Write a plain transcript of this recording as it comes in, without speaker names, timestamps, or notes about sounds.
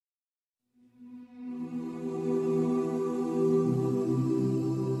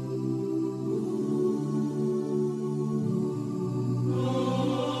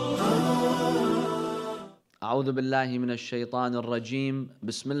أعوذ بالله من الشيطان الرجيم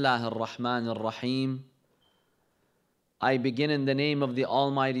بسم الله الرحمن الرحيم. I begin in the name of the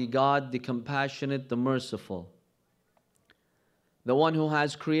Almighty God, the Compassionate, the Merciful, the one who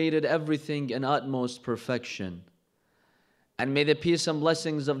has created everything in utmost perfection. And may the peace and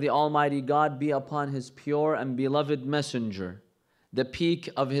blessings of the Almighty God be upon His pure and beloved Messenger, the peak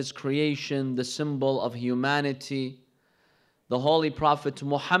of His creation, the symbol of humanity, the Holy Prophet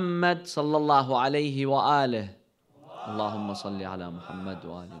Muhammad sallallahu alayhi wa alih. Allahumma salli ala Muhammad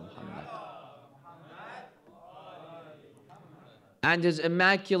wa ali Muhammad. And His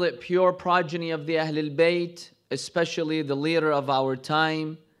immaculate, pure progeny of the Ahlul Bayt, especially the leader of our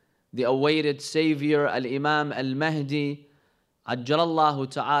time, the awaited Savior, Al-Imam Al-Mahdi, Ajjalallahu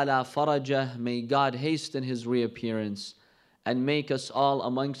ta'ala farajah. May God hasten His reappearance and make us all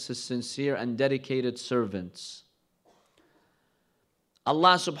amongst His sincere and dedicated servants.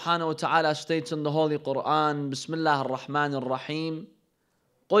 Allah subhanahu wa ta'ala states in the Holy Quran, Bismillah ar-Rahman ar-Rahim,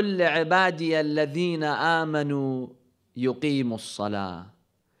 قُلْ لِعِبَادِيَ الَّذِينَ آمَنُوا يُقِيمُوا الصَّلَاةِ.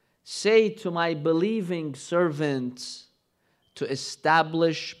 Say to my believing servants to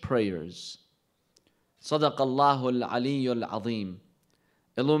establish prayers. Sadaqallahu al-Aliyyul Azim.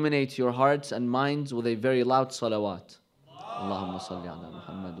 Illuminate your hearts and minds with a very loud salawat. Allahumma salli ala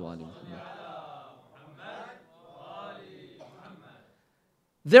Muhammad wa ali Muhammad.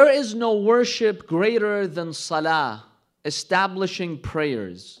 There is no worship greater than Salah, establishing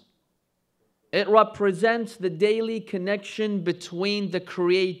prayers. It represents the daily connection between the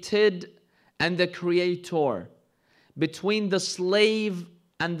created and the Creator, between the slave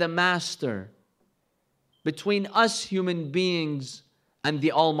and the master, between us human beings and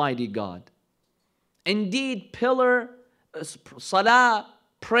the Almighty God. Indeed, Salah,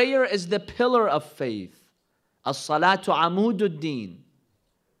 prayer is the pillar of faith. As-salatu amudud-din.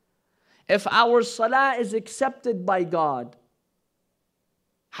 If our Salah is accepted by God,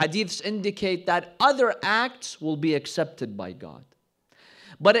 hadiths indicate that other acts will be accepted by God.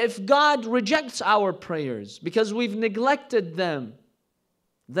 But if God rejects our prayers because we've neglected them,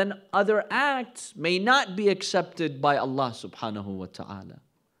 then other acts may not be accepted by Allah subhanahu wa ta'ala.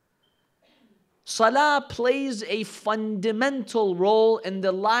 Salah plays a fundamental role in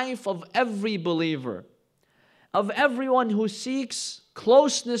the life of every believer, of everyone who seeks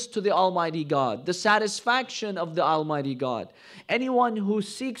closeness to the Almighty God, the satisfaction of the Almighty God. Anyone who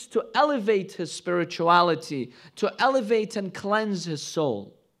seeks to elevate his spirituality, to elevate and cleanse his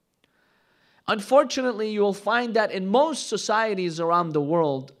soul. Unfortunately, you will find that in most societies around the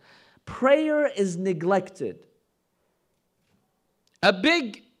world, prayer is neglected. A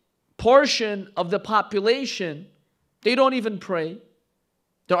big portion of the population, they don't even pray.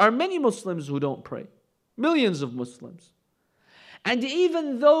 There are many Muslims who don't pray. Millions of Muslims. And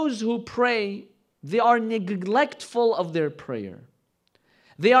even those who pray, they are neglectful of their prayer.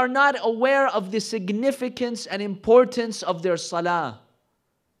 They are not aware of the significance and importance of their salah.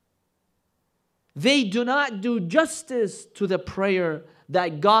 They do not do justice to the prayer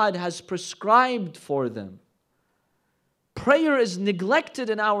that God has prescribed for them. Prayer is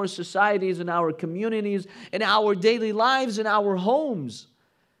neglected in our societies, in our communities, in our daily lives, in our homes.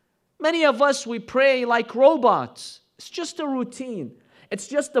 Many of us, we pray like robots. It's just a routine. It's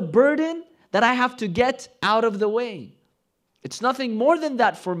just a burden that I have to get out of the way. It's nothing more than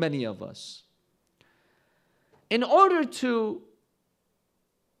that for many of us. In order to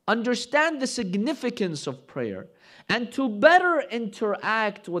understand the significance of prayer and to better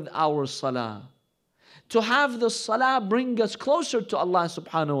interact with our salah, to have the salah bring us closer to Allah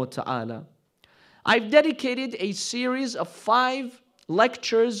subhanahu wa ta'ala, I've dedicated a series of 5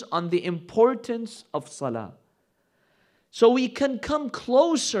 lectures on the importance of salah. So we can come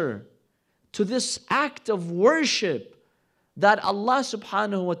closer to this act of worship that Allah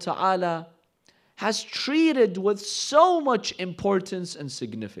subhanahu wa ta'ala has treated with so much importance and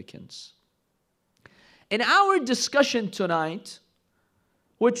significance. In our discussion tonight,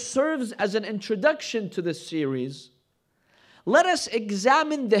 which serves as an introduction to this series, let us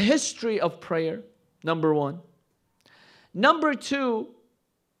examine the history of prayer, number 1. Number 2,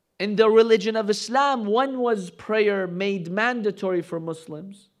 in the religion of Islam, when was prayer made mandatory for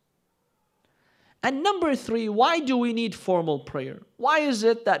Muslims? And number 3, why do we need formal prayer? Why is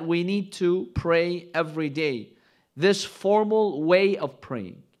it that we need to pray every day? This formal way of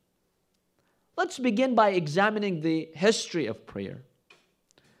praying. Let's begin by examining the history of prayer.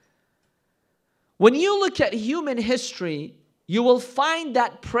 When you look at human history, you will find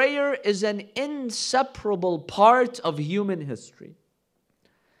that prayer is an inseparable part of human history.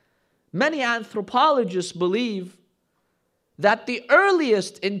 Many anthropologists believe that the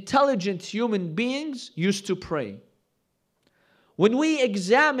earliest intelligent human beings used to pray. When we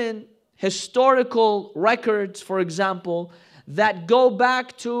examine historical records, for example, that go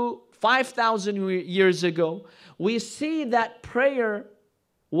back to 5,000 years ago, we see that prayer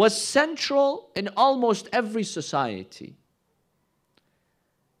was central in almost every society.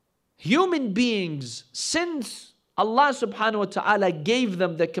 Human beings, since Allah subhanahu wa ta'ala gave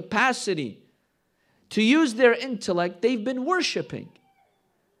them the capacity to use their intellect, they've been worshiping.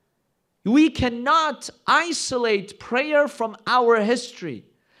 We cannot isolate prayer from our history,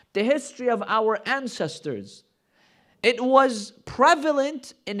 the history of our ancestors. It was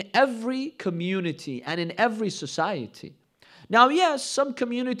prevalent in every community and in every society. Now, yes, some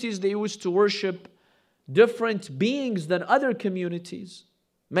communities, they used to worship different beings than other communities.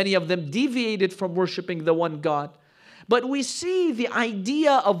 Many of them deviated from worshiping the one God. But we see the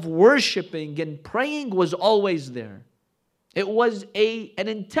idea of worshiping and praying was always there. It was an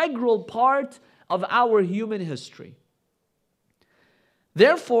integral part of our human history.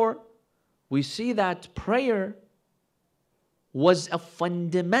 Therefore, we see that prayer was a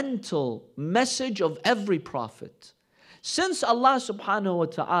fundamental message of every prophet. Since Allah subhanahu wa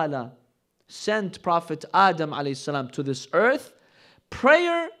ta'ala sent Prophet Adam alayhi salam to this earth,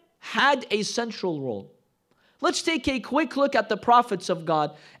 prayer had a central role. Let's take a quick look at the prophets of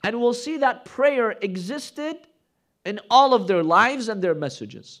God, and we'll see that prayer existed in all of their lives and their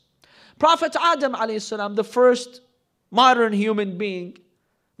messages. Prophet Adam alayhi salam, the first modern human being,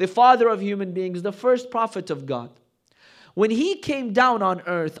 the father of human beings, the first prophet of God. When he came down on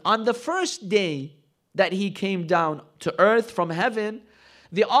earth, on the first day that he came down to earth from heaven,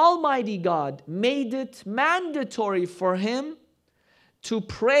 the Almighty God made it mandatory for him to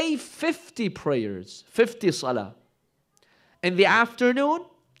pray 50 prayers, 50 salah. In the afternoon,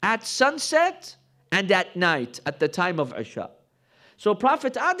 at sunset, and at night, at the time of Isha. So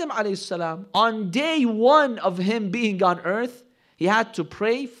Prophet Adam alayhi salam, on day one of him being on earth, he had to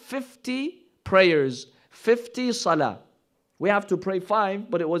pray 50 prayers, 50 salah. We have to pray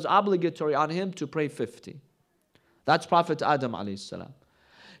 5, but it was obligatory on him to pray 50. That's Prophet Adam alayhi salam.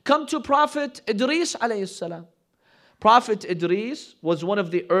 Come to Prophet Idris alayhi salam. Prophet Idris was one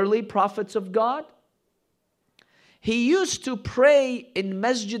of the early prophets of God. He used to pray in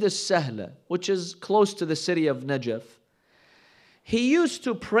Masjid al-Sahla, which is close to the city of Najaf. He used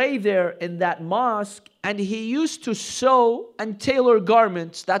to pray there in that mosque, and he used to sew and tailor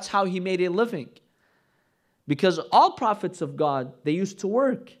garments. That's how he made a living. Because all prophets of God, they used to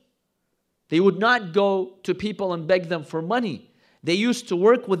work. They would not go to people and beg them for money. They used to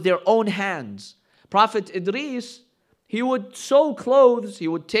work with their own hands. Prophet Idris, he would sew clothes, he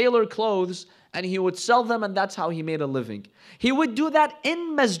would tailor clothes, and he would sell them, and that's how he made a living. He would do that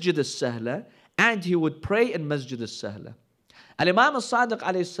in Masjid al-Sahla, and he would pray in Masjid al-Sahla. Al-Imam al-Sadiq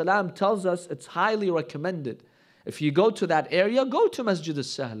alayhi salam tells us it's highly recommended. If you go to that area, go to Masjid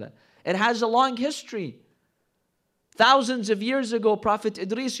al-Sahla. It has a long history. Thousands of years ago, Prophet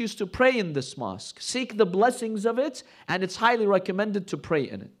Idris used to pray in this mosque. Seek the blessings of it, and it's highly recommended to pray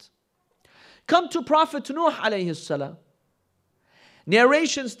in it. Come to Prophet Nuh alayhi salam.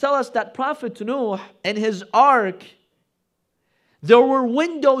 Narrations tell us that Prophet Nuh, in his ark, there were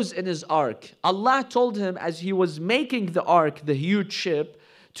windows in his ark. Allah told him as he was making the ark, the huge ship,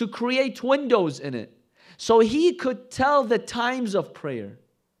 to create windows in it. So he could tell the times of prayer.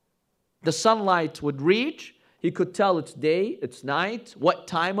 The sunlight would reach. He could tell it's day, it's night, what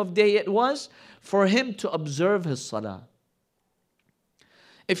time of day it was, for him to observe his salah.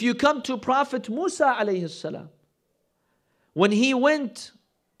 If you come to Prophet Musa alayhi salam, when he went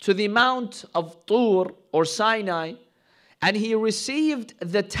to the Mount of Tur or Sinai, and he received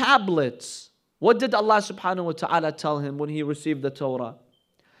the tablets, what did Allah subhanahu wa ta'ala tell him when he received the Torah?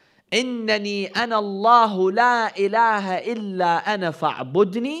 إِنَّنِي أَنَا اللَّهُ لَا إِلَهَ إِلَّا أَنَا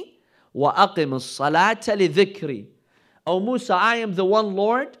فَاعْبُدْنِي وَأَقِمُ الصَّلَاةَ لِذِكْرِي. O Musa, I am the one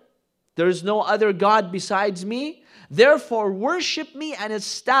Lord. There is no other God besides me. Therefore worship me and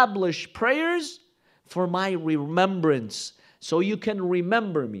establish prayers for my remembrance, so you can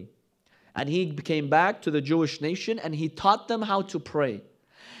remember me. And he came back to the Jewish nation and he taught them how to pray.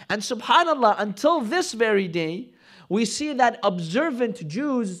 And subhanAllah, until this very day, we see that observant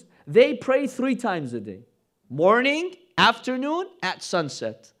Jews, they pray 3 times a day. Morning, afternoon, at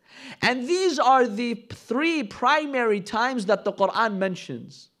sunset. And these are the 3 primary times that the Quran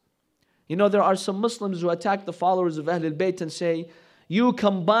mentions. You know, there are some Muslims who attack the followers of Ahlul Bayt and say, you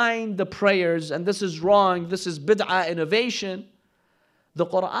combine the prayers and this is wrong, this is bid'ah, innovation. The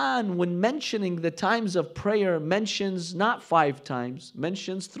Quran, when mentioning the times of prayer, mentions not 5 times,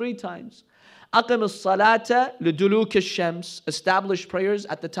 mentions 3 times. أقم الصلاة لدلوك الشمس. Establish prayers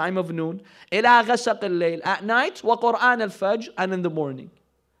at the time of noon. إلى غسق الليل. At night. وقرآن الفجر. And in the morning.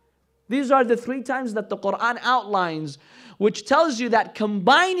 These are the 3 times that the Quran outlines, which tells you that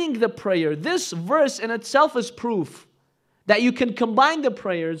combining the prayer, this verse in itself is proof that you can combine the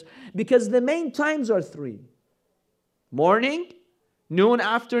prayers, because the main times are 3. Morning, noon,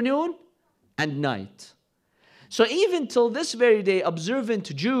 afternoon, and night. So even till this very day,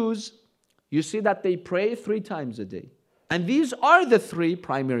 observant Jews, you see that they pray 3 times a day. And these are the 3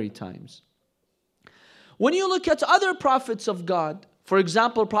 primary times. When you look at other prophets of God, for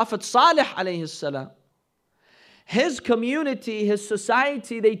example, Prophet Salih alayhi salam, his community, his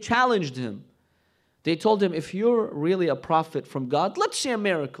society, they challenged him. They told him, if you're really a prophet from God, let's see a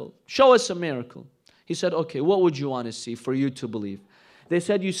miracle. Show us a miracle. He said, okay, what would you want to see for you to believe? They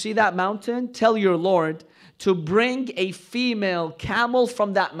said, you see that mountain? Tell your Lord to bring a female camel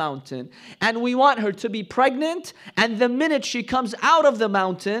from that mountain. And we want her to be pregnant. And the minute she comes out of the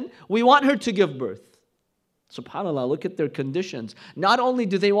mountain, we want her to give birth. SubhanAllah, look at their conditions. Not only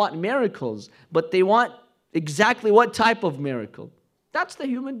do they want miracles, but they want exactly what type of miracle. That's the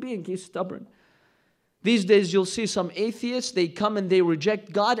human being. He's stubborn. These days you'll see some atheists, they come and they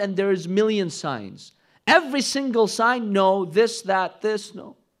reject God, and there is million signs. Every single sign, no, this, that, this,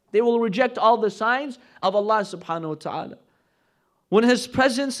 no. They will reject all the signs of Allah subhanahu wa ta'ala, when His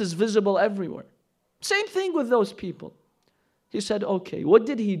presence is visible everywhere. Same thing with those people. He said, okay, what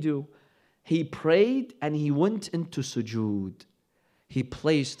did he do? He prayed and he went into sujood. He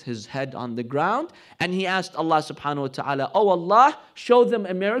placed his head on the ground and he asked Allah subhanahu wa ta'ala, oh Allah, show them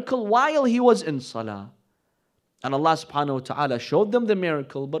a miracle while he was in salah. And Allah subhanahu wa ta'ala showed them the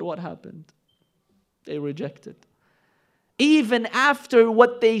miracle, but what happened? They rejected. Even after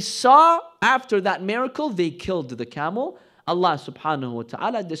what they saw, after that miracle, they killed the camel. Allah subhanahu wa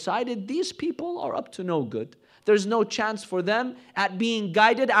ta'ala decided these people are up to no good. There's no chance for them at being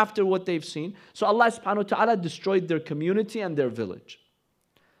guided after what they've seen. So Allah subhanahu wa ta'ala destroyed their community and their village.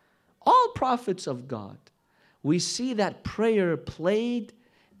 All prophets of God, we see that prayer played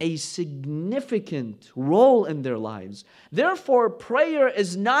a significant role in their lives. Therefore, prayer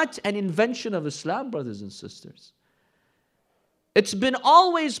is not an invention of Islam, brothers and sisters. It's been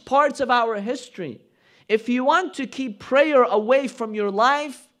always part of our history. If you want to keep prayer away from your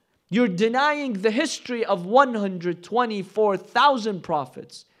life, you're denying the history of 124,000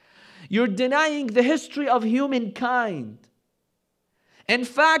 prophets. You're denying the history of humankind. In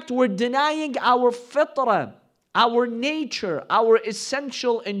fact, we're denying our fitrah, our nature, our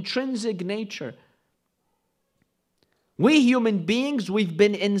essential intrinsic nature. We human beings, we've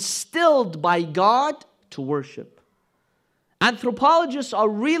been instilled by God to worship. Anthropologists are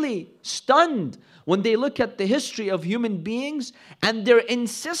really stunned when they look at the history of human beings and their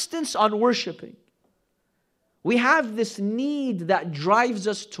insistence on worshiping. We have this need that drives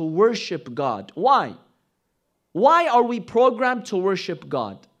us to worship God. Why? Why are we programmed to worship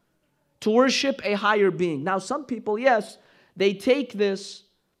God? To worship a higher being. Now some people, yes, they take this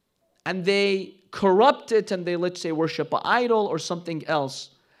and they corrupt it and they, let's say, worship an idol or something else.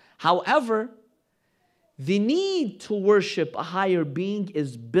 However, the need to worship a higher being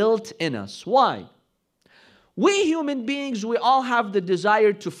is built in us. Why? We human beings, we all have the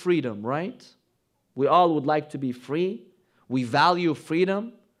desire to freedom, right? We all would like to be free. We value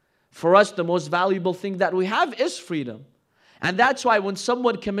freedom. For us, the most valuable thing that we have is freedom. And that's why when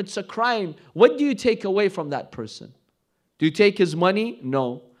someone commits a crime, what do you take away from that person? Do you take his money?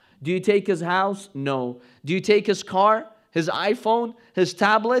 No. Do you take his house? No. Do you take his car, his iPhone, his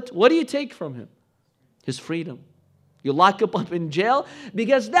tablet? What do you take from him? His freedom. You lock him up in jail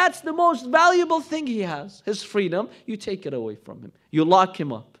because that's the most valuable thing he has. His freedom, you take it away from him. You lock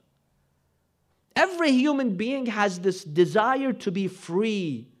him up. Every human being has this desire to be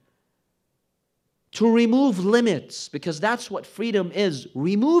free, to remove limits, because that's what freedom is,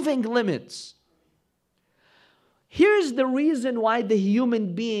 removing limits. Here's the reason why the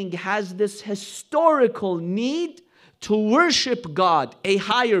human being has this historical need to worship God, a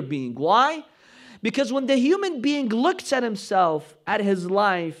higher being. Why? Because when the human being looks at himself, at his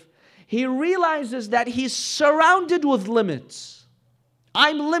life, he realizes that he's surrounded with limits.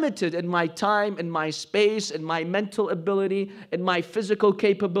 I'm limited in my time, in my space, in my mental ability, in my physical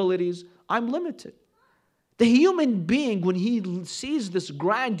capabilities. I'm limited. The human being, when he sees this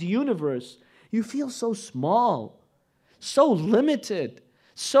grand universe, you feel so small, so limited,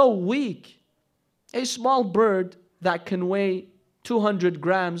 so weak. A small bird that can weigh 200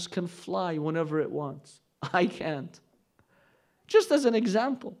 grams can fly whenever it wants. I can't. Just as an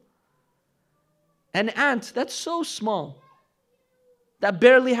example. An ant that's so small, that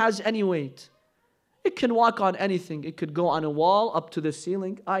barely has any weight. It can walk on anything. It could go on a wall up to the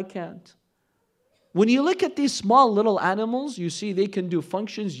ceiling. I can't. When you look at these small little animals, you see they can do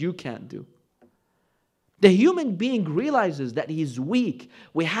functions you can't do. The human being realizes that he's weak.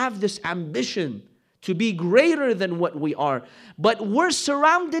 We have this ambition to be greater than what we are. But we're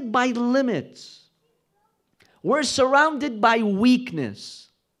surrounded by limits. We're surrounded by weakness.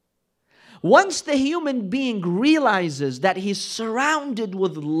 Once the human being realizes that he's surrounded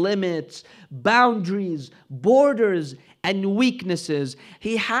with limits, boundaries, borders, and weaknesses,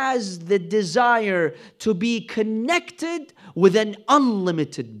 he has the desire to be connected with an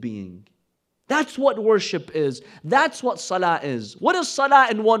unlimited being. That's what worship is. That's what salah is. What is salah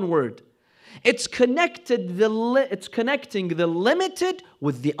in one word? It's connecting the limited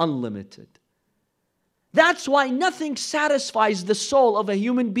with the unlimited. That's why nothing satisfies the soul of a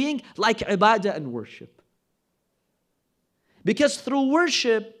human being like ibadah and worship. Because through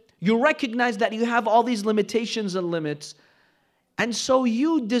worship, you recognize that you have all these limitations and limits. And so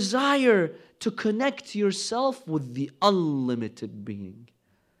you desire to connect yourself with the unlimited being.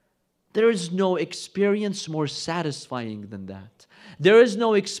 There is no experience more satisfying than that. There is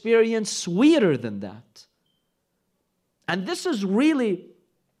no experience sweeter than that. And this is really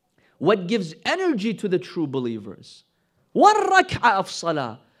what gives energy to the true believers. One rak'ah of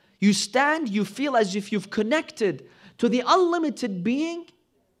salah. You stand, you feel as if you've connected to the unlimited being.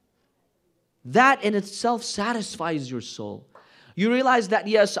 That in itself satisfies your soul. You realize that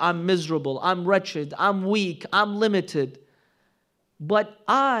yes, I'm miserable, I'm wretched, I'm weak, I'm limited. But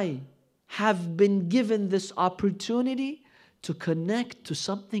I have been given this opportunity to connect to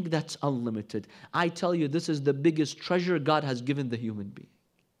something that's unlimited. I tell you, this is the biggest treasure God has given the human being.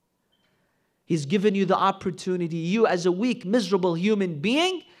 He's given you the opportunity, you as a weak, miserable human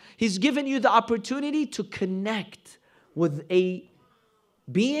being, He's given you the opportunity to connect with a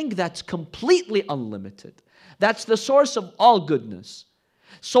being that's completely unlimited. That's the source of all goodness.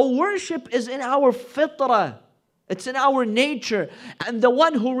 So worship is in our fitrah. It's in our nature. And the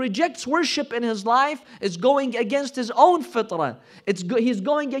one who rejects worship in his life is going against his own fitrah. He's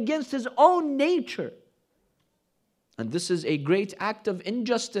going against his own nature. And this is a great act of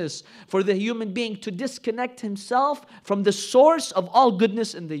injustice for the human being to disconnect himself from the source of all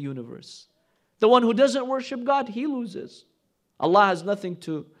goodness in the universe. The one who doesn't worship God, he loses. Allah has nothing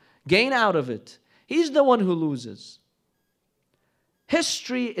to gain out of it. He's the one who loses.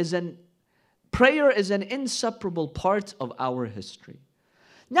 Prayer is an inseparable part of our history.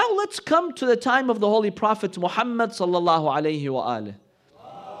 Now let's come to the time of the Holy Prophet Muhammad sallallahu alayhi wa alihi.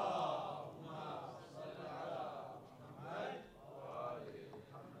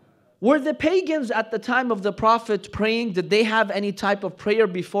 Were the pagans at the time of the Prophet praying? Did they have any type of prayer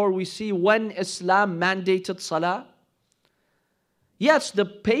before we see when Islam mandated Salah? Yes, the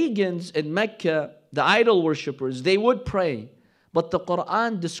pagans in Mecca, the idol worshippers, they would pray. But the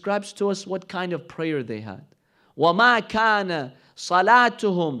Quran describes to us what kind of prayer they had. وَمَا كَانَ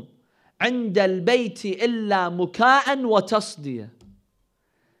صَلَاتُهُمْ عِنْدَ الْبَيْتِ إِلَّا مُكَاءً وَتَصْدِيًا.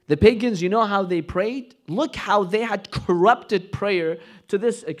 The pagans, you know how they prayed? Look how they had corrupted prayer to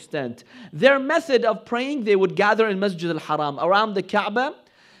this extent. Their method of praying, they would gather in Masjid al-Haram around the Kaaba.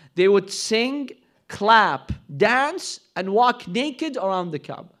 They would sing, clap, dance, and walk naked around the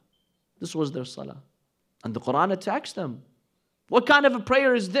Kaaba. This was their salah. And the Quran attacks them. What kind of a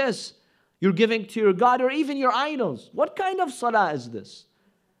prayer is this? You're giving to your God or even your idols. What kind of salah is this?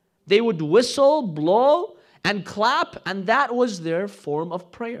 They would whistle, blow, and clap, and that was their form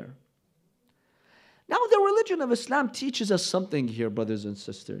of prayer. Now the religion of Islam teaches us something here, brothers and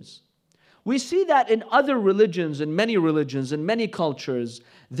sisters. We see that in other religions, in many cultures,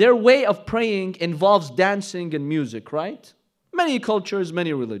 their way of praying involves dancing and music, right? Many cultures,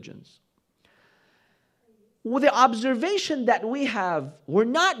 many religions. With the observation that we have, we're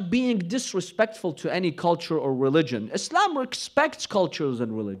not being disrespectful to any culture or religion. Islam respects cultures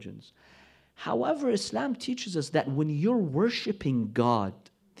and religions. However, Islam teaches us that when you're worshiping God,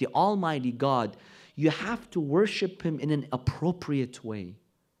 the Almighty God, you have to worship Him in an appropriate way.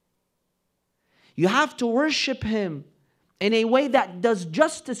 You have to worship Him in a way that does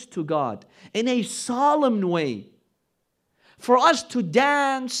justice to God, in a solemn way. For us to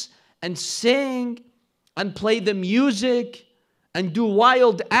dance and sing and play the music and do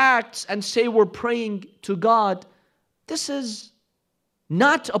wild acts and say we're praying to God, this is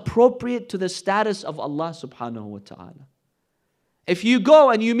not appropriate to the status of Allah subhanahu wa ta'ala. If you go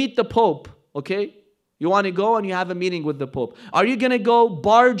and you meet the Pope, okay? You want to go and you have a meeting with the Pope. Are you going to go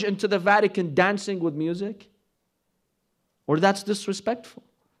barge into the Vatican dancing with music? Or that's disrespectful.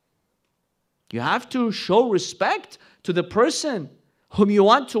 You have to show respect to the person whom you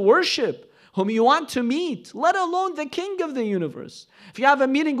want to worship, whom you want to meet, let alone the king of the universe. If you have a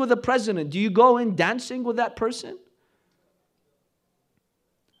meeting with the president, do you go in dancing with that person?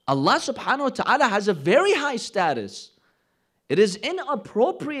 Allah subhanahu wa ta'ala has a very high status. It is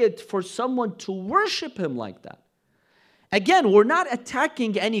inappropriate for someone to worship Him like that. Again, we're not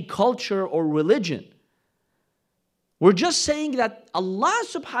attacking any culture or religion. We're just saying that Allah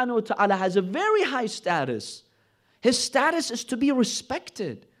subhanahu wa ta'ala has a very high status. His status is to be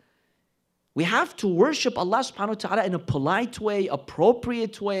respected. We have to worship Allah subhanahu wa ta'ala in a polite way,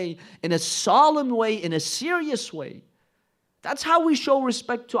 appropriate way, in a solemn way, in a serious way. That's how we show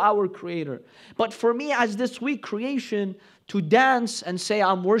respect to our Creator. But for me, as this week creation, to dance and say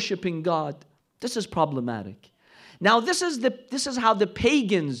I'm worshiping God, this is problematic. Now this is how the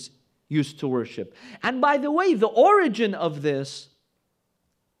pagans used to worship. And by the way, the origin of this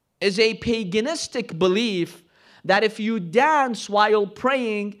is a paganistic belief that if you dance while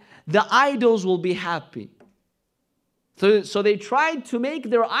praying, the idols will be happy. So they tried to make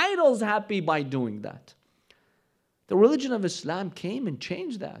their idols happy by doing that. The religion of Islam came and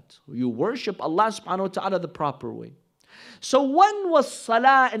changed that. You worship Allah subhanahu wa ta'ala the proper way. So when was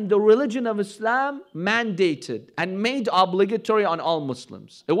Salah in the religion of Islam mandated and made obligatory on all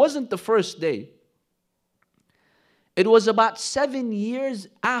Muslims? It wasn't the first day. It was about 7 years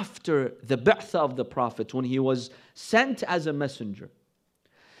after the Bi'thah of the Prophet, when he was sent as a messenger.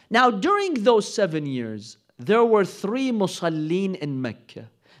 Now during those 7 years, there were 3 Musallin in Mecca.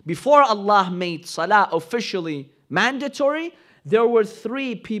 Before Allah made Salah officially mandatory, there were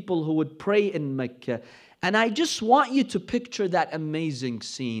 3 people who would pray in Mecca. And I just want you to picture that amazing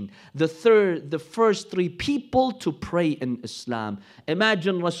scene. The first 3 people to pray in Islam.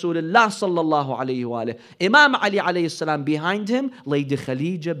 Imagine Rasulullah sallallahu alayhi wa alayhi. Imam Ali alayhi salam behind him, Lady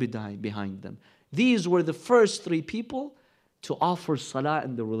Khadija behind them. These were the first 3 people to offer Salah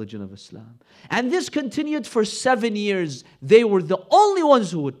in the religion of Islam. And this continued for 7 years. They were the only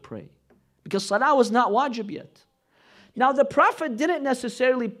ones who would pray. Because Salah was not wajib yet. Now the Prophet didn't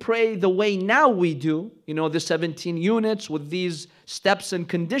necessarily pray the way now we do, the 17 units with these steps and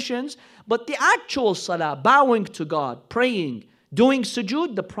conditions, but the actual Salah, bowing to God, praying, doing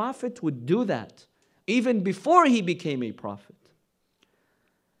sujood, the Prophet would do that even before he became a prophet.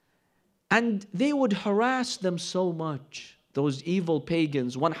 And they would harass them so much, those evil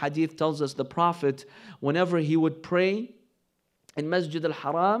pagans. One hadith tells us the Prophet, whenever he would pray in Masjid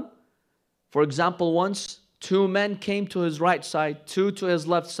al-Haram, for example, once 2 men came to his right side, 2 to his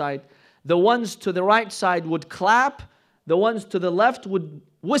left side. The ones to the right side would clap, the ones to the left would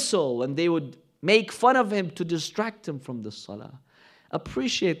whistle, and they would make fun of him to distract him from the Salah.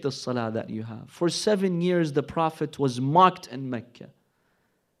 Appreciate the Salah that you have. For 7 years, the Prophet was mocked in Mecca.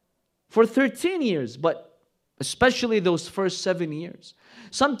 For 13 years, but especially those first 7 years.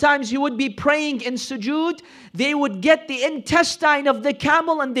 Sometimes he would be praying in sujood, they would get the intestine of the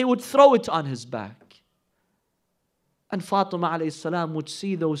camel and they would throw it on his back. And Fatima alayhi salam would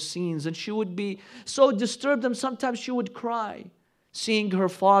see those scenes and she would be so disturbed, and sometimes she would cry seeing her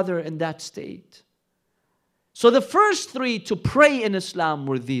father in that state. So the first 3 to pray in Islam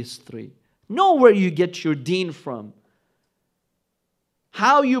were these 3. Know where you get your deen from.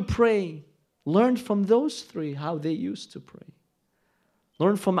 How you pray. Learn from those 3 how they used to pray.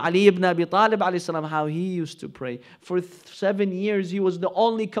 Learn from Ali ibn Abi Talib alayhi salam how he used to pray. For 7 years he was the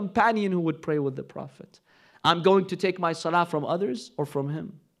only companion who would pray with the Prophet. I'm going to take my Salah from others or from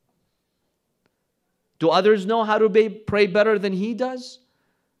him? Do others know how to pray better than he does?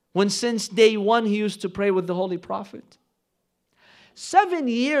 When since day 1 he used to pray with the Holy Prophet. 7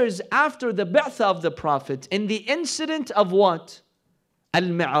 years after the Bi'thah of the Prophet, in the incident of what?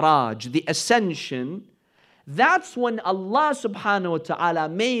 Al-Mi'raj, the ascension, that's when Allah subhanahu wa ta'ala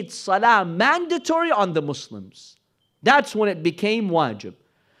made Salah mandatory on the Muslims. That's when it became wajib.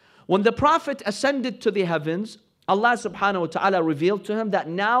 When the Prophet ascended to the heavens, Allah subhanahu wa ta'ala revealed to him that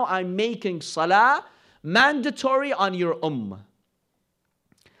now I'm making Salah mandatory on your ummah.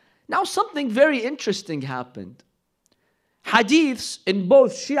 Now something very interesting happened. Hadiths in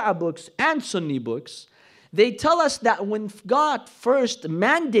both Shia books and Sunni books, they tell us that when God first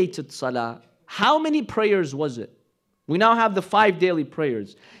mandated Salah, how many prayers was it? We now have the 5 daily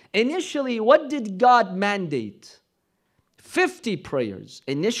prayers. Initially, what did God mandate? 50 prayers.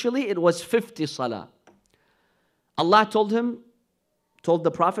 Initially, it was 50 Salah. Allah told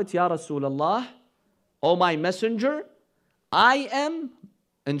the Prophet, Ya Rasulullah, O my messenger, I am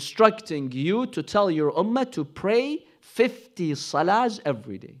instructing you to tell your ummah to pray 50 salahs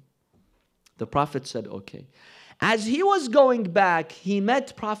every day. The Prophet said, okay. As he was going back, he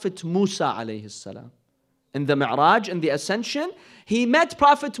met Prophet Musa alayhi salam. in the Mi'raj, in the Ascension, he met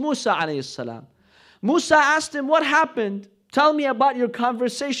Prophet Musa alayhi salam. Musa asked him, what happened? Tell me about your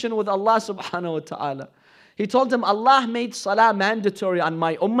conversation with Allah subhanahu wa ta'ala. He told him, Allah made Salah mandatory on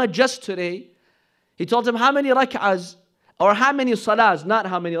my ummah just today. He told him, how many rak'ahs, or how many salahs, not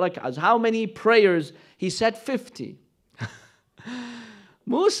how many rak'ahs, how many prayers? He said 50.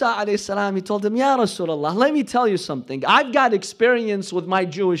 Musa alayhi salam, he told him, Ya Rasulullah, let me tell you something. I've got experience with my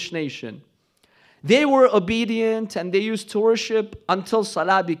Jewish nation. They were obedient and they used to worship until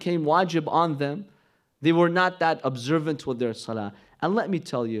Salah became wajib on them. They were not that observant with their Salah. And let me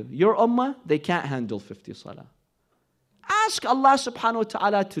tell you, your ummah, they can't handle 50 Salah. Ask Allah subhanahu wa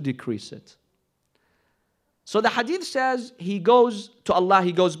ta'ala to decrease it. So the hadith says, he goes to Allah,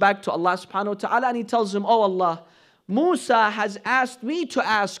 he goes back to Allah subhanahu wa ta'ala and he tells him, oh Allah, Musa has asked me to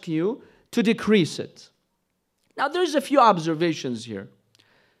ask you to decrease it. Now there's a few observations here.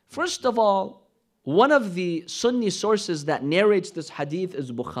 First of all, one of the Sunni sources that narrates this hadith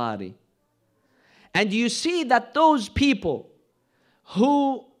is Bukhari. And you see that those people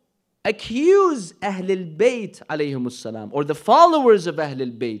who accuse Ahlul Bayt alayhimus salam, or the followers of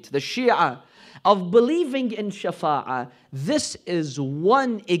Ahlul Bayt, the Shia, of believing in Shafa'ah, this is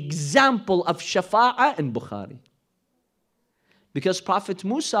one example of Shafa'ah in Bukhari. Because Prophet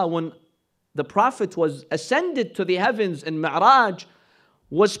Musa, when the Prophet was ascended to the heavens in Mi'raj,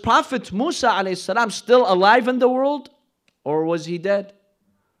 was Prophet Musa alayhi salam still alive in the world? Or was he dead?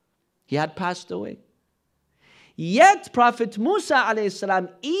 He had passed away. Yet Prophet Musa alayhi salam,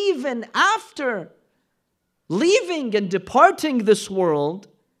 even after leaving and departing this world,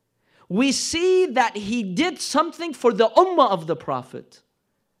 we see that he did something for the ummah of the Prophet.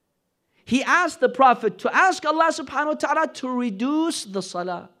 He asked the Prophet to ask Allah subhanahu wa ta'ala to reduce the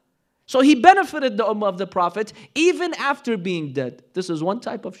salah. So he benefited the ummah of the Prophet even after being dead. This is one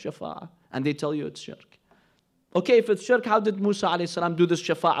type of shafa'ah. And they tell you it's shirk. Okay, if it's shirk, how did Musa alayhi salam do this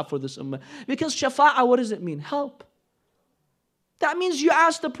shafa'ah for this ummah? Because shafa'ah, what does it mean? Help. That means you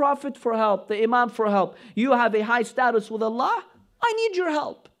ask the Prophet for help, the Imam for help. You have a high status with Allah. I need your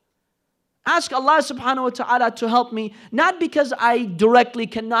help. Ask Allah subhanahu wa ta'ala to help me, not because I directly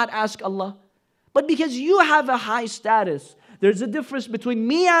cannot ask Allah, but because you have a high status. There's a difference between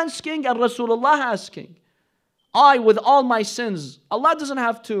me asking and Rasulullah asking. I, with all my sins, Allah doesn't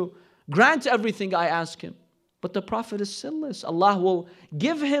have to grant everything I ask Him. But the Prophet is sinless. Allah will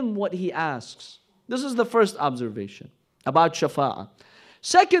give him what he asks. This is the first observation about shafa'ah.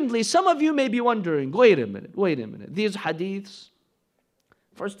 Secondly, some of you may be wondering, wait a minute. These hadiths,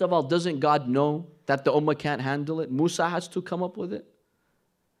 first of all, doesn't God know that the ummah can't handle it? Musa has to come up with it.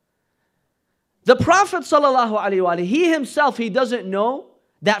 The Prophet sallallahu alaihi wasallam, he himself, he doesn't know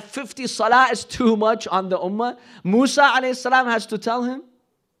that 50 salah is too much on the ummah. Musa alayhi salam has to tell him.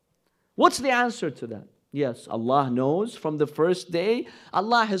 What's the answer to that? Yes, Allah knows from the first day,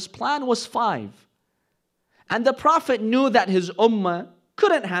 Allah, His plan was 5. And the Prophet knew that his ummah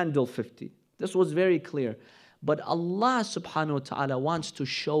couldn't handle 50. This was very clear. But Allah subhanahu wa ta'ala wants to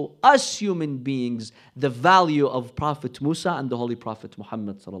show us human beings the value of Prophet Musa and the Holy Prophet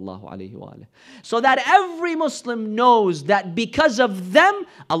Muhammad sallallahu alayhi wa alayhi. So that every Muslim knows that because of them,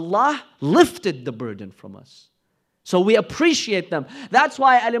 Allah lifted the burden from us. So we appreciate them. That's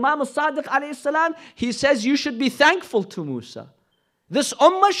why Al-Imam Al-Sadiq alayhi salam, he says you should be thankful to Musa. This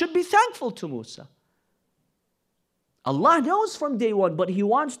ummah should be thankful to Musa. Allah knows from day one, but He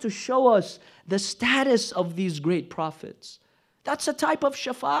wants to show us the status of these great prophets. That's a type of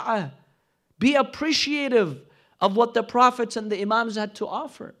shafa'ah. Be appreciative of what the prophets and the imams had to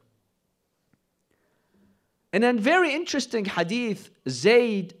offer. And then very interesting hadith,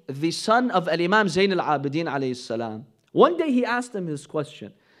 Zayd, the son of Al-Imam Zayn al-Abidin alayhi salam. One day he asked him his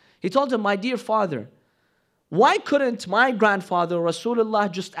question. He told him, my dear father, why couldn't my grandfather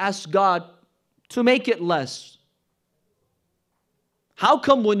Rasulullah just ask God to make it less? How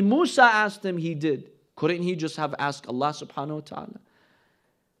come when Musa asked him, he did? Couldn't he just have asked Allah subhanahu wa ta'ala?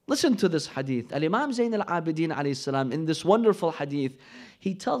 Listen to this hadith. Al-Imam Zayn al-Abidin alayhi salam, in this wonderful hadith,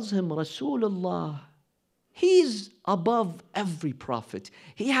 he tells him, Rasulullah, he's above every prophet.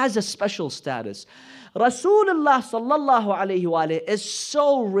 He has a special status. Rasulullah sallallahu alayhi wa alayhi is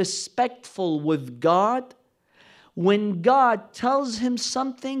so respectful with God. When God tells him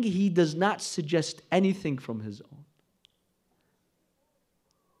something, he does not suggest anything from his own.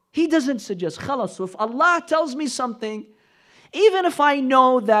 He doesn't suggest, khalas, if Allah tells me something, even if I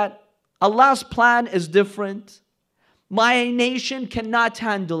know that Allah's plan is different, my nation cannot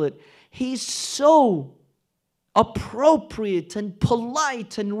handle it, He's so appropriate and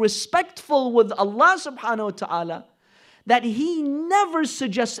polite and respectful with Allah subhanahu wa ta'ala that He never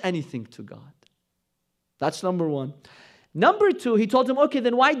suggests anything to God. That's number one. Number two, he told him, okay,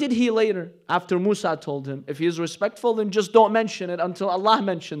 then why did he later, after Musa told him, if he is respectful, then just don't mention it until Allah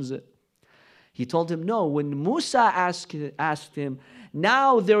mentions it. He told him, no, when Musa asked him,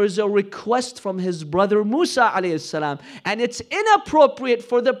 now there is a request from his brother Musa alayhi salam, and it's inappropriate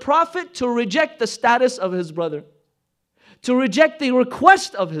for the Prophet to reject the status of his brother, to reject the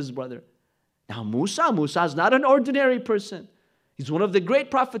request of his brother. Now Musa is not an ordinary person. He's one of the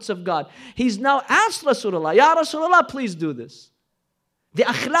great prophets of God. He's now asked Rasulullah, Ya Rasulullah, please do this. The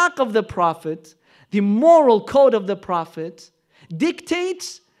akhlaq of the Prophet, the moral code of the Prophet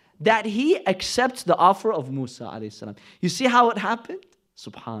dictates that he accepts the offer of Musa alayhi salam. You see how it happened?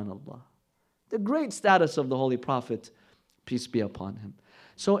 Subhanallah. The great status of the Holy Prophet, peace be upon him.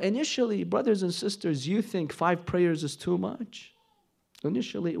 So initially, brothers and sisters, you think 5 prayers is too much?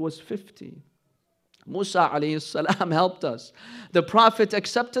 Initially, it was 50. Musa alayhi salam helped us. The Prophet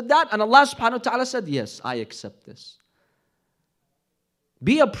accepted that, and Allah subhanahu wa ta'ala said, yes, I accept this.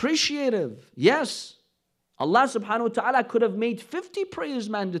 Be appreciative. Yes, Allah subhanahu wa ta'ala could have made 50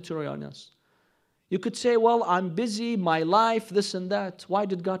 prayers mandatory on us. You could say, well, I'm busy, my life, this and that. Why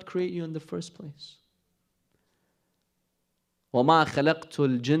did God create you in the first place? وَمَا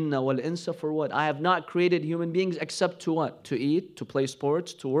خَلَقْتُ الْجِنَّ وَالْإِنسَ for what? I have not created human beings except to what? To eat, to play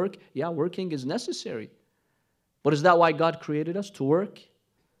sports, to work. Yeah, working is necessary. But is that why God created us? To work?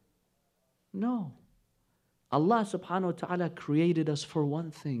 No. Allah subhanahu wa ta'ala created us for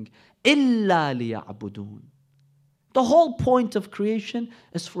one thing. إِلَّا لِيَعْبُدُونَ. The whole point of creation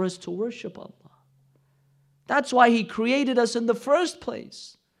is for us to worship Allah. That's why He created us in the first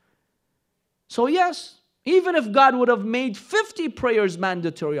place. So yes, even if God would have made 50 prayers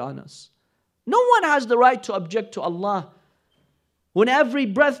mandatory on us, no one has the right to object to Allah. When every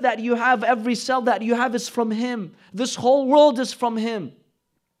breath that you have, every cell that you have is from Him. This whole world is from Him.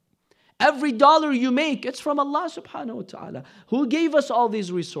 Every dollar you make, it's from Allah subhanahu wa ta'ala, who gave us all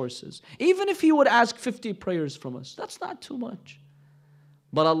these resources. Even if He would ask 50 prayers from us, that's not too much.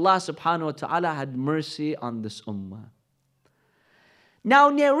 But Allah subhanahu wa ta'ala had mercy on this ummah. Now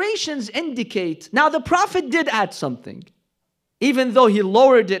narrations indicate, now the Prophet did add something. Even though he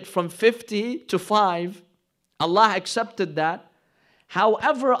lowered it from 50 to 5, Allah accepted that.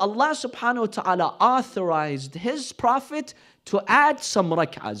 However, Allah subhanahu wa ta'ala authorized His Prophet to add some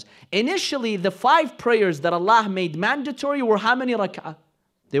rak'ahs. Initially, the 5 prayers that Allah made mandatory were how many rak'ah?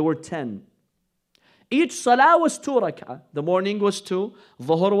 They were 10. Each salah was 2 rak'ah. The morning was 2,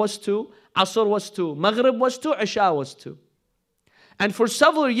 Dhuhr was 2, Asr was 2, Maghrib was 2, Isha was 2. And for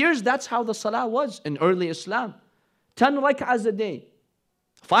several years, that's how the salah was in early Islam. 10 rak'ahs a day.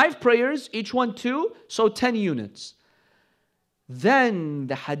 5 prayers, each one 2, so 10 units. Then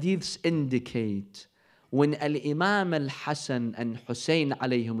the hadiths indicate when Al-Imam Al-Hasan and Hussein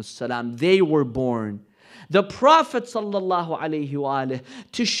alayhim salam, they were born. The Prophet sallallahu alayhi wa alayhi,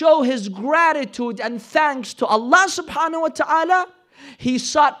 to show his gratitude and thanks to Allah subhanahu wa ta'ala, he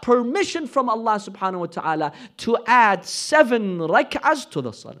sought permission from Allah subhanahu wa ta'ala to add 7 rak'ahs to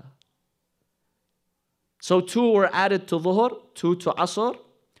the salah. So 2 were added to Dhuhr, 2 to Asr,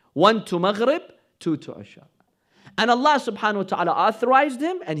 1 to Maghrib, 2 to Isha. And Allah subhanahu wa ta'ala authorized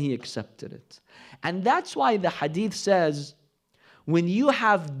him and he accepted it. And that's why the hadith says, when you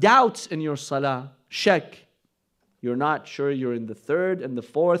have doubts in your salah, shak, you're not sure you're in the 3rd, in the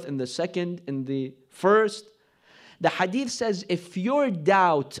 4th, in the 2nd, in the 1st. The hadith says, if your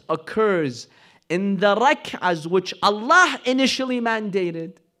doubt occurs in the rak'ahs which Allah initially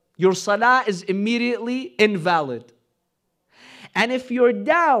mandated, your salah is immediately invalid. And if your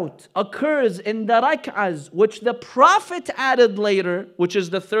doubt occurs in the rak'ahs which the Prophet added later, which is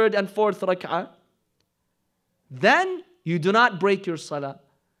the 3rd and 4th rak'ah, then you do not break your salah.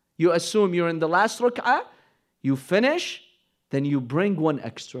 You assume you're in the last rak'ah, you finish, then you bring 1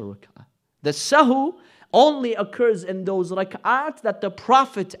 extra rak'ah. The sahu only occurs in those rak'ahs that the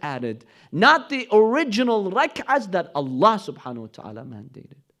Prophet added, not the original rak'ahs that Allah subhanahu wa ta'ala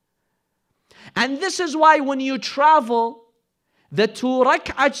mandated. And this is why when you travel, the 2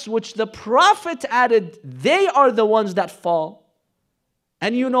 rak'ahs which the Prophet added, they are the ones that fall.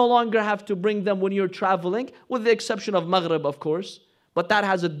 And you no longer have to bring them when you're traveling, with the exception of Maghrib, of course. But that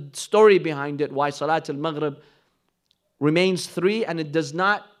has a story behind it, why Salat al-Maghrib remains 3 and it does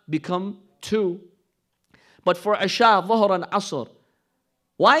not become 2. But for Isha, Dhuhr and Asr,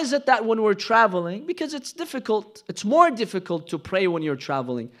 why is it that when we're traveling, because it's difficult, it's more difficult to pray when you're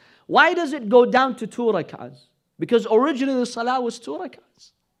traveling. Why does it go down to 2 rak'ahs? Because originally the salah was 2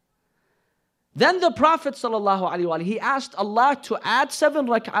 rak'ahs. Then the Prophet sallallahu alaihi wasallam, he asked Allah to add 7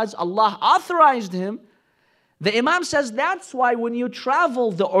 rak'ahs. Allah authorized him. The Imam says that's why when you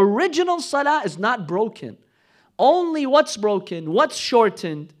travel, the original salah is not broken. Only what's broken, what's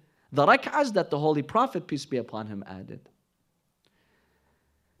shortened, the rak'ahs that the Holy Prophet, peace be upon him, added.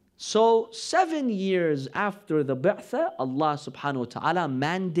 So 7 years after the Bi'thah, Allah subhanahu wa ta'ala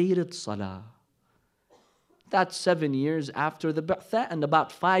mandated salah. That's 7 years after the Bi'thah and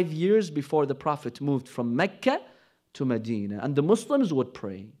about 5 years before the Prophet moved from Mecca to Medina. And the Muslims would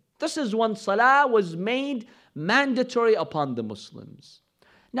pray. This is when salah was made mandatory upon the Muslims.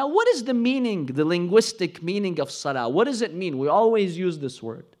 Now what is the meaning, the linguistic meaning of salah? What does it mean? We always use this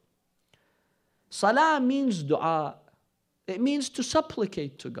word. Salah means dua. It means to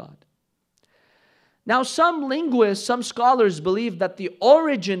supplicate to God. Now some linguists, some scholars believe that the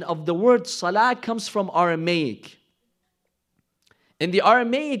origin of the word salah comes from Aramaic. In the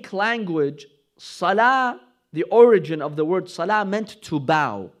Aramaic language, salah, the origin of the word salah meant to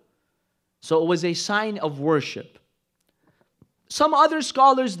bow. So it was a sign of worship. Some other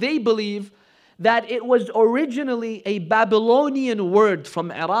scholars, they believe that it was originally a Babylonian word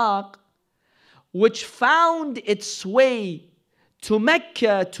from Iraq, which found its way to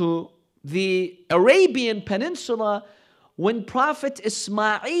Mecca, to the Arabian Peninsula, when Prophet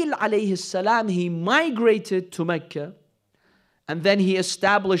Ismail alayhi salam, he migrated to Mecca, and then he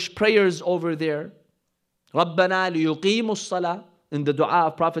established prayers over there. رَبَّنَا لِيُقِيمُوا الصَّلَاةِ, in the dua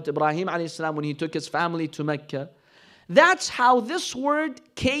of Prophet Ibrahim alayhi salam when he took his family to Mecca. That's how this word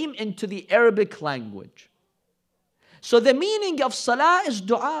came into the Arabic language. So the meaning of salah is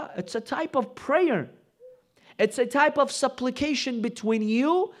dua. It's a type of prayer. It's a type of supplication between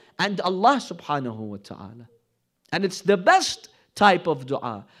you and Allah subhanahu wa ta'ala. And it's the best type of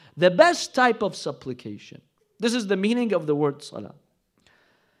dua, the best type of supplication. This is the meaning of the word salah.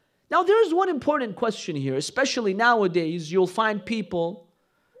 Now there is one important question here, especially nowadays. You'll find people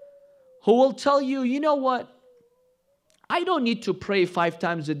who will tell you, you know what? I don't need to pray 5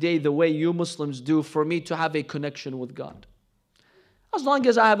 times a day the way you Muslims do for me to have a connection with God. As long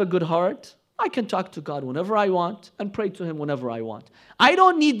as I have a good heart, I can talk to God whenever I want and pray to Him whenever I want. I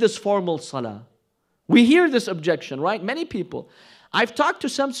don't need this formal salah. We hear this objection, right? Many people. I've talked to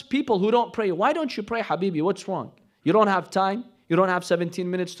some people who don't pray. Why don't you pray, Habibi? What's wrong? You don't have time? You don't have 17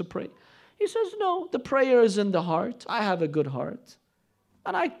 minutes to pray? He says, no, the prayer is in the heart. I have a good heart.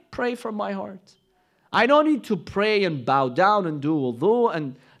 And I pray from my heart. I don't need to pray and bow down and do wudu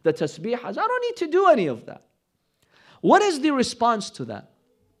and the tasbihas. I don't need to do any of that. What is the response to that?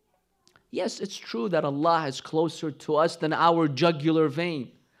 Yes, it's true that Allah is closer to us than our jugular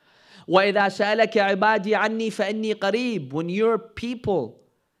vein. وَإِذَا سَأَلَكَ عِبَادِي عَنِّي فَإِنِّي قَرِيبٌ. When your people,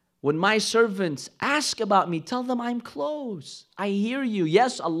 when my servants ask about me, tell them I'm close. I hear you.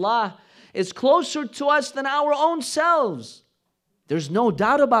 Yes, Allah is closer to us than our own selves. There's no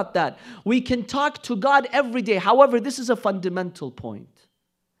doubt about that. We can talk to God every day. However, this is a fundamental point.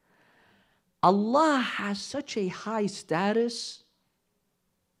 Allah has such a high status,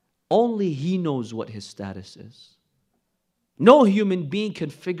 only He knows what His status is. No human being can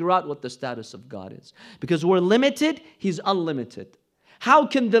figure out what the status of God is. Because we're limited, He's unlimited. How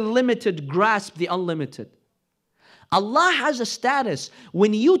can the limited grasp the unlimited? Allah has a status.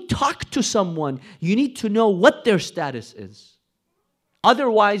 When you talk to someone, you need to know what their status is.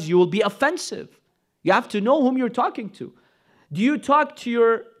 Otherwise, you will be offensive. You have to know whom you're talking to. Do you talk to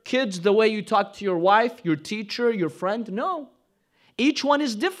your kids the way you talk to your wife, your teacher, your friend? No. Each one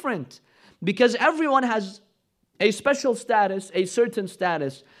is different because everyone has a special status, a certain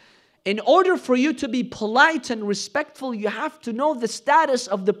status. In order for you to be polite and respectful, you have to know the status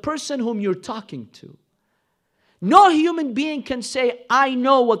of the person whom you're talking to. No human being can say, I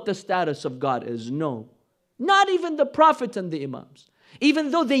know what the status of God is. No. Not even the Prophet and the Imams.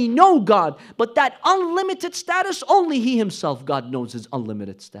 Even though they know God, but that unlimited status, only He Himself, God, knows His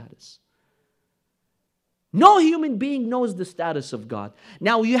unlimited status. No human being knows the status of God.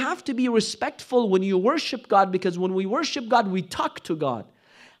 Now, you have to be respectful when you worship God, because when we worship God, we talk to God.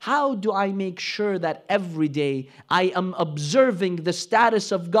 How do I make sure that every day I am observing the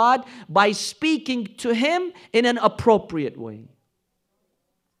status of God by speaking to Him in an appropriate way?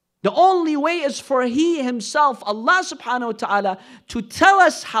 The only way is for He Himself, Allah subhanahu wa ta'ala, to tell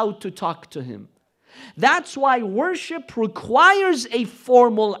us how to talk to Him. That's why worship requires a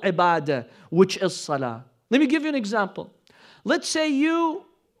formal ibadah, which is salah. Let me give you an example. Let's say you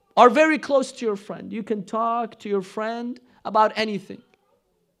are very close to your friend. You can talk to your friend about anything.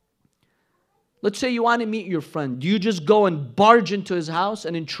 Let's say you want to meet your friend. Do you just go and barge into his house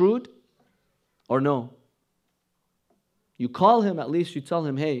and intrude? Or no? You call him, at least you tell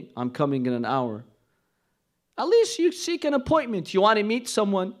him, hey, I'm coming in an hour. At least you seek an appointment. You want to meet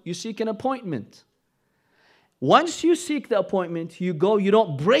someone, you seek an appointment. Once you seek the appointment, you go, you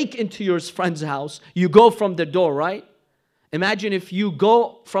don't break into your friend's house. You go from the door, right? Imagine if you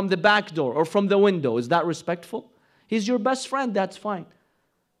go from the back door or from the window. Is that respectful? He's your best friend, that's fine.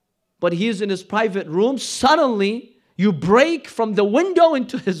 But he's in his private room. Suddenly, you break from the window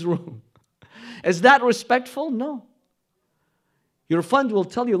into his room. Is that respectful? No. Your friend will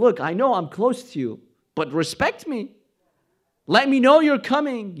tell you, look, I know I'm close to you, but respect me. Let me know you're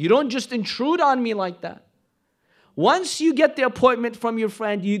coming. You don't just intrude on me like that. Once you get the appointment from your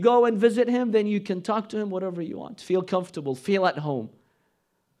friend, you go and visit him, then you can talk to him whatever you want. Feel comfortable, feel at home.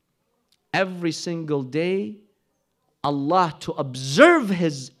 Every single day, Allah, to observe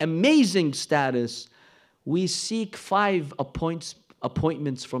His amazing status, we seek 5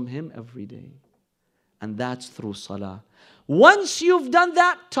 appointments from Him every day. And that's through Salah. Once you've done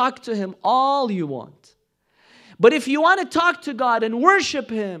that, talk to Him all you want. But if you want to talk to God and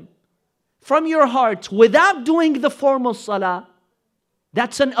worship Him from your heart without doing the formal Salah,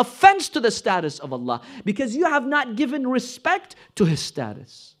 that's an offense to the status of Allah, because you have not given respect to His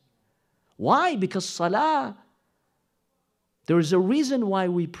status. Why? Because Salah, there is a reason why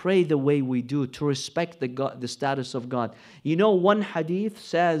we pray the way we do, to respect the status of God. You know, one hadith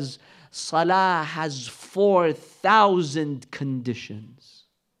says, Salah has 4,000 conditions.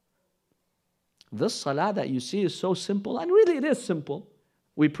 This Salah that you see is so simple, and really it is simple.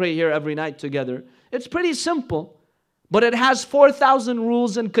 We pray here every night together. It's pretty simple, but it has 4,000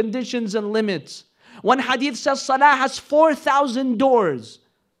 rules and conditions and limits. One hadith says Salah has 4,000 doors,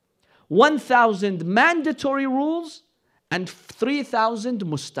 1,000 mandatory rules, and 3,000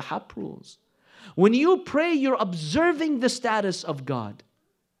 mustahab rules. When you pray, you're observing the status of God.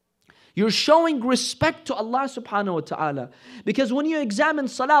 You're showing respect to Allah subhanahu wa ta'ala. Because when you examine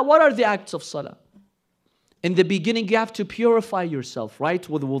Salah, what are the acts of Salah? In the beginning, you have to purify yourself, right?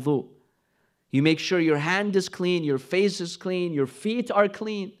 With wudu. You make sure your hand is clean, your face is clean, your feet are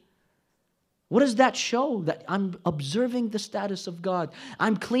clean. What does that show? That I'm observing the status of God.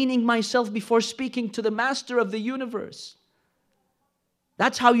 I'm cleaning myself before speaking to the Master of the universe.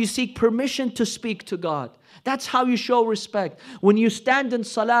 That's how you seek permission to speak to God. That's how you show respect. When you stand in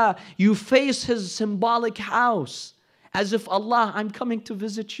Salah, you face His symbolic house, as if, Allah, I'm coming to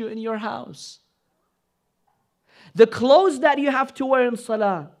visit you in your house. The clothes that you have to wear in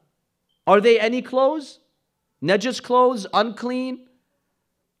Salah, are they any clothes? Najis clothes, unclean?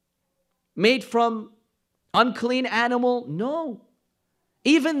 Made from unclean animal? No.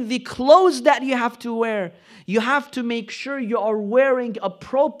 Even the clothes that you have to wear, you have to make sure you are wearing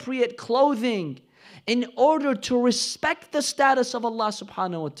appropriate clothing in order to respect the status of Allah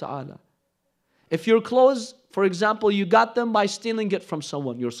subhanahu wa ta'ala. If your clothes, for example, you got them by stealing it from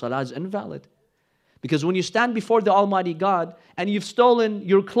someone, your salah is invalid. Because when you stand before the Almighty God and you've stolen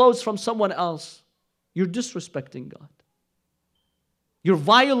your clothes from someone else, you're disrespecting God. You're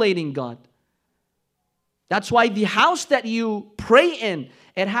violating God. That's why the house that you pray in,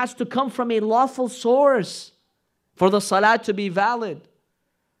 it has to come from a lawful source for the salah to be valid.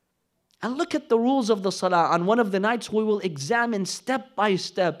 And look at the rules of the salah. On one of the nights, we will examine step by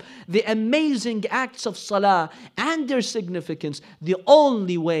step the amazing acts of salah and their significance. The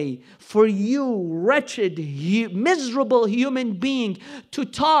only way for you, wretched, miserable human being, to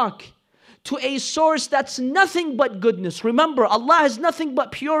talk to a source that's nothing but goodness. Remember, Allah has nothing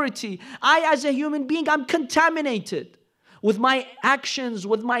but purity. I, as a human being, I'm contaminated with my actions,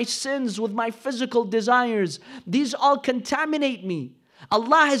 with my sins, with my physical desires. These all contaminate me.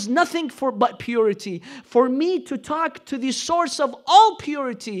 Allah has nothing but purity. For me to talk to the source of all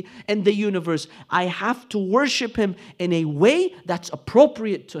purity in the universe, I have to worship Him in a way that's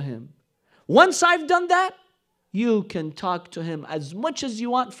appropriate to Him. Once I've done that, you can talk to Him as much as you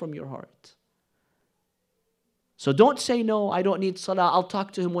want from your heart. So don't say, no, I don't need salah, I'll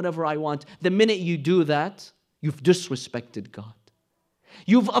talk to Him whenever I want. The minute you do that, you've disrespected God.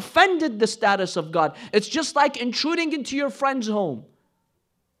 You've offended the status of God. It's just like intruding into your friend's home.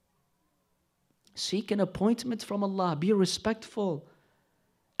 Seek an appointment from Allah. Be respectful.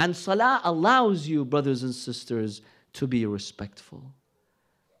 And salah allows you, brothers and sisters, to be respectful.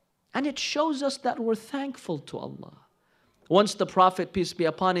 And it shows us that we're thankful to Allah. Once the Prophet, peace be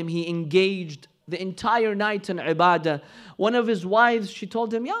upon him, he engaged the entire night in ibadah. One of his wives, she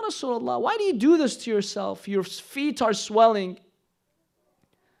told him, Ya Rasulullah, why do you do this to yourself? Your feet are swelling.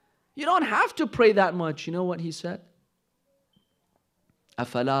 You don't have to pray that much. You know what he said?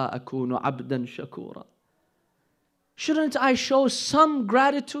 أَفَلَا أَكُونُ عَبْدًا شَكُورًا. Shouldn't I show some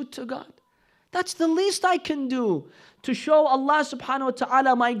gratitude to God? That's the least I can do, to show Allah subhanahu wa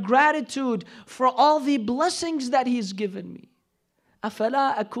ta'ala my gratitude for all the blessings that He's given me.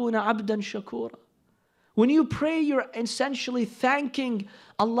 أَفَلَا أَكُونَ عَبْدًا شَكُورًا. When you pray, you're essentially thanking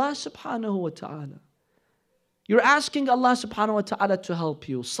Allah subhanahu wa ta'ala. You're asking Allah subhanahu wa ta'ala to help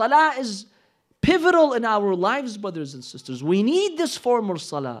you. Salah is pivotal in our lives, brothers and sisters. We need this form of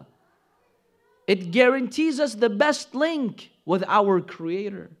salah. It guarantees us the best link with our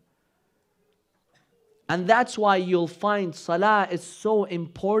Creator. And that's why you'll find salah is so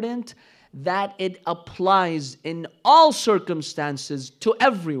important that it applies in all circumstances to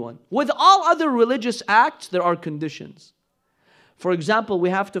everyone. With all other religious acts, there are conditions. For example, we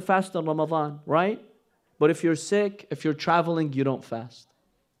have to fast on Ramadan, right? But if you're sick, if you're traveling, you don't fast.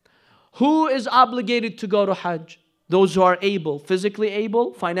 Who is obligated to go to Hajj? Those who are able, physically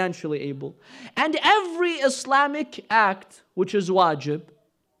able, financially able. And every Islamic act, which is wajib,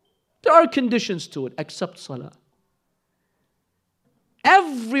 there are conditions to it, except salah.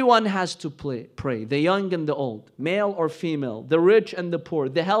 Everyone has to pray, the young and the old, male or female, the rich and the poor,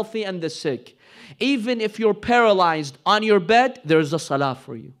 the healthy and the sick. Even if you're paralyzed on your bed, there's a salah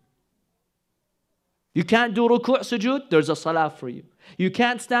for you. You can't do ruku' sujood, there's a salah for you. You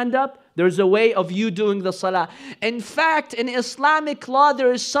can't stand up, there's a way of you doing the salah. In fact, in Islamic law,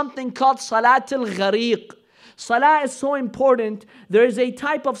 there is something called Salat al-Ghariq. Salah is so important. There is a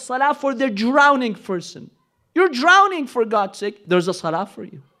type of salah for the drowning person. You're drowning, for God's sake, there's a salah for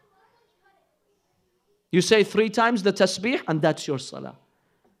you. You say 3 times the tasbih and that's your salah.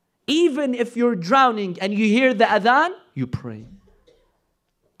 Even if you're drowning and you hear the adhan, you pray.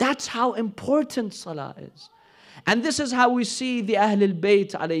 That's how important salah is. And this is how we see the Ahlul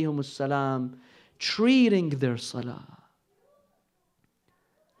Bayt alayhimus salam treating their salah.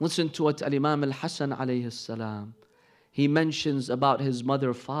 Listen to what Al-Imam Al-Hasan alayhi salam, he mentions about his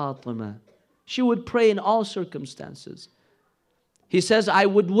mother Fatima. She would pray in all circumstances. He says, I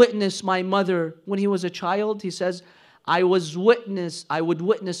would witness my mother when he was a child. He says, I would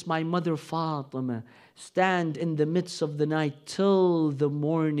witness my mother Fatima stand in the midst of the night till the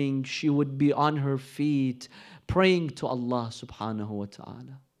morning. She would be on her feet praying to Allah subhanahu wa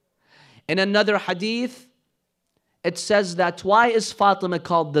ta'ala. In another hadith, it says that why is Fatima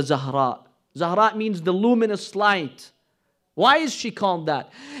called the Zahra? Zahra means the luminous light. Why is she called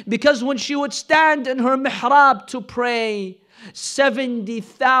that? Because when she would stand in her mihrab to pray,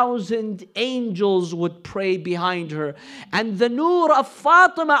 70,000 angels would pray behind her. And the nur of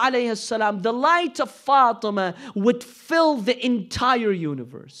Fatima alayhi salam, the light of Fatima would fill the entire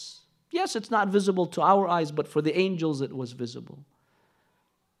universe. Yes, it's not visible to our eyes, but for the angels it was visible.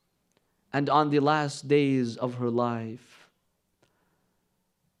 And on the last days of her life,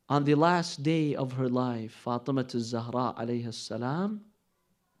 on the last day of her life, Fatima al-Zahra alayhi salam,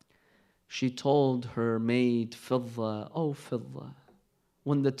 she told her maid Fidda, oh Fidda,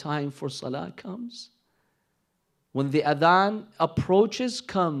 when the time for salah comes, when the adhan approaches,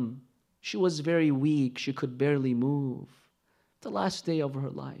 come. She was very weak, she could barely move. The last day of her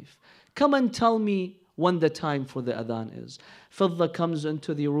life. Come and tell me when the time for the adhan is. Fidda comes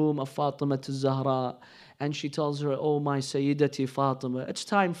into the room of Fatima al-Zahra and she tells her, oh my Sayyidati Fatima, it's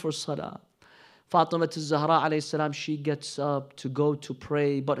time for salah. Fatima al-Zahra alayhi salam, she gets up to go to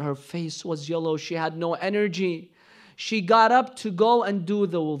pray, but her face was yellow. She had no energy. She got up to go and do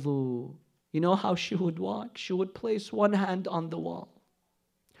the wudu. You know how she would walk? She would place one hand on the wall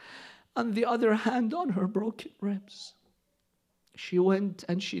and the other hand on her broken ribs. She went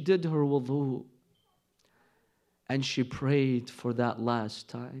and she did her wudu. And she prayed for that last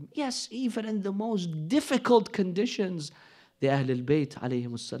time. Yes, even in the most difficult conditions, the Ahlul Bayt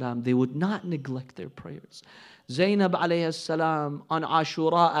alayhim salam, they would not neglect their prayers. Zainab alayhi salam on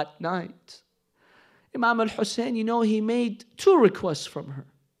Ashura at night. Imam al-Hussein, you know, he made 2 requests from her.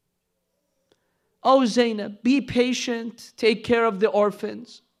 Oh Zainab, be patient, take care of the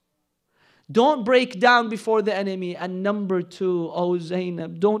orphans. Don't break down before the enemy. And number 2, oh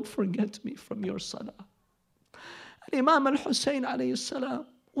Zainab, don't forget me from your salah. Imam al-Hussein alayhi salam,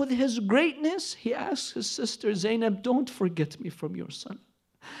 with his greatness, he asked his sister Zainab, don't forget me from your salah.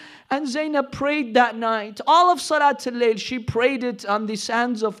 And Zainab prayed that night. All of Salat al-Layl, she prayed it on the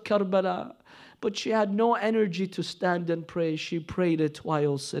sands of Karbala. But she had no energy to stand and pray. She prayed it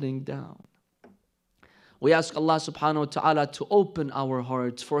while sitting down. We ask Allah subhanahu wa ta'ala to open our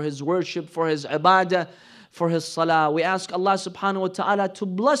hearts for His worship, for His ibadah, for His salah. We ask Allah subhanahu wa ta'ala to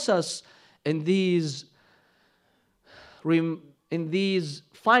bless us in these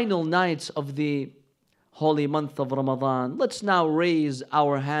final nights of the holy month of Ramadan. Let's now raise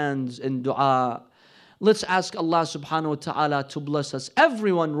our hands in dua. Let's ask Allah subhanahu wa ta'ala to bless us.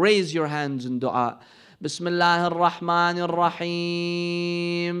 Everyone raise your hands in dua. Bismillah ar-Rahman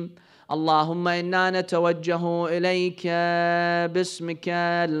ar-Rahim. اللهم إنا نتوجه إليك باسمك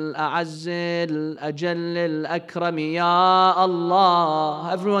الأعز الأجل الأكرم يا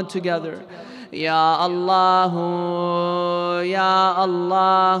الله. Everyone together. يا الله يا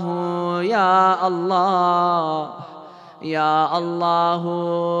الله يا الله يا الله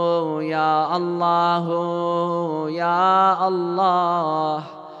يا الله يا الله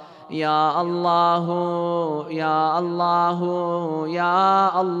يا الله يا الله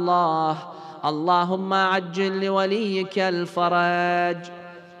يا الله. اللهم عجل لوليك الفرج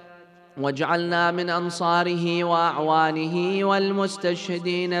واجعلنا من أنصاره وأعوانه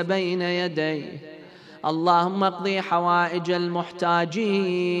والمستشهدين بين يديه. اللهم اقضي حوائج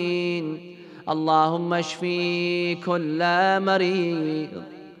المحتاجين. اللهم اشفي كل مريض.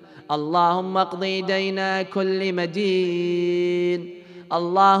 اللهم اقضي دين كل مدين.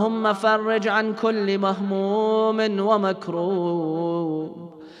 اللهم فرج عن كل مهموم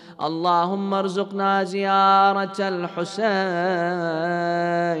ومكروب. اللهم ارزقنا زيارة الحسين.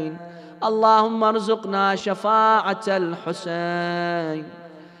 اللهم ارزقنا شفاعة الحسين.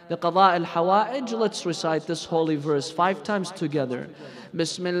 لقضاء الحوائج, let's recite this holy verse 5 times together.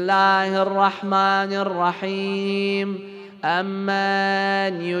 بسم الله الرحمن الرحيم.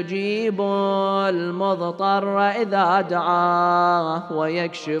 أمن يجيب المضطر إذا دعاه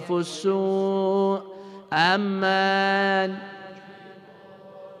ويكشف السوء. أمن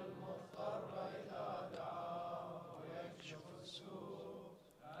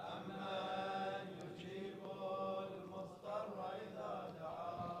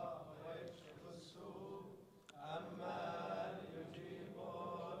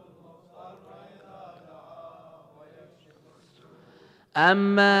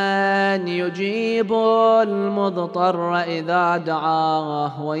أمن يجيب المضطر إذا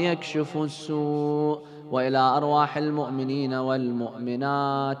دعاه ويكشف السوء. وإلى أرواح المؤمنين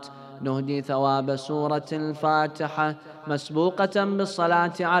والمؤمنات نهدي ثواب سورة الفاتحة مسبوقة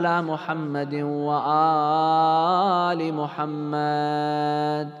بالصلاة على محمد وآل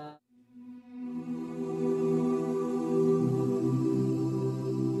محمد.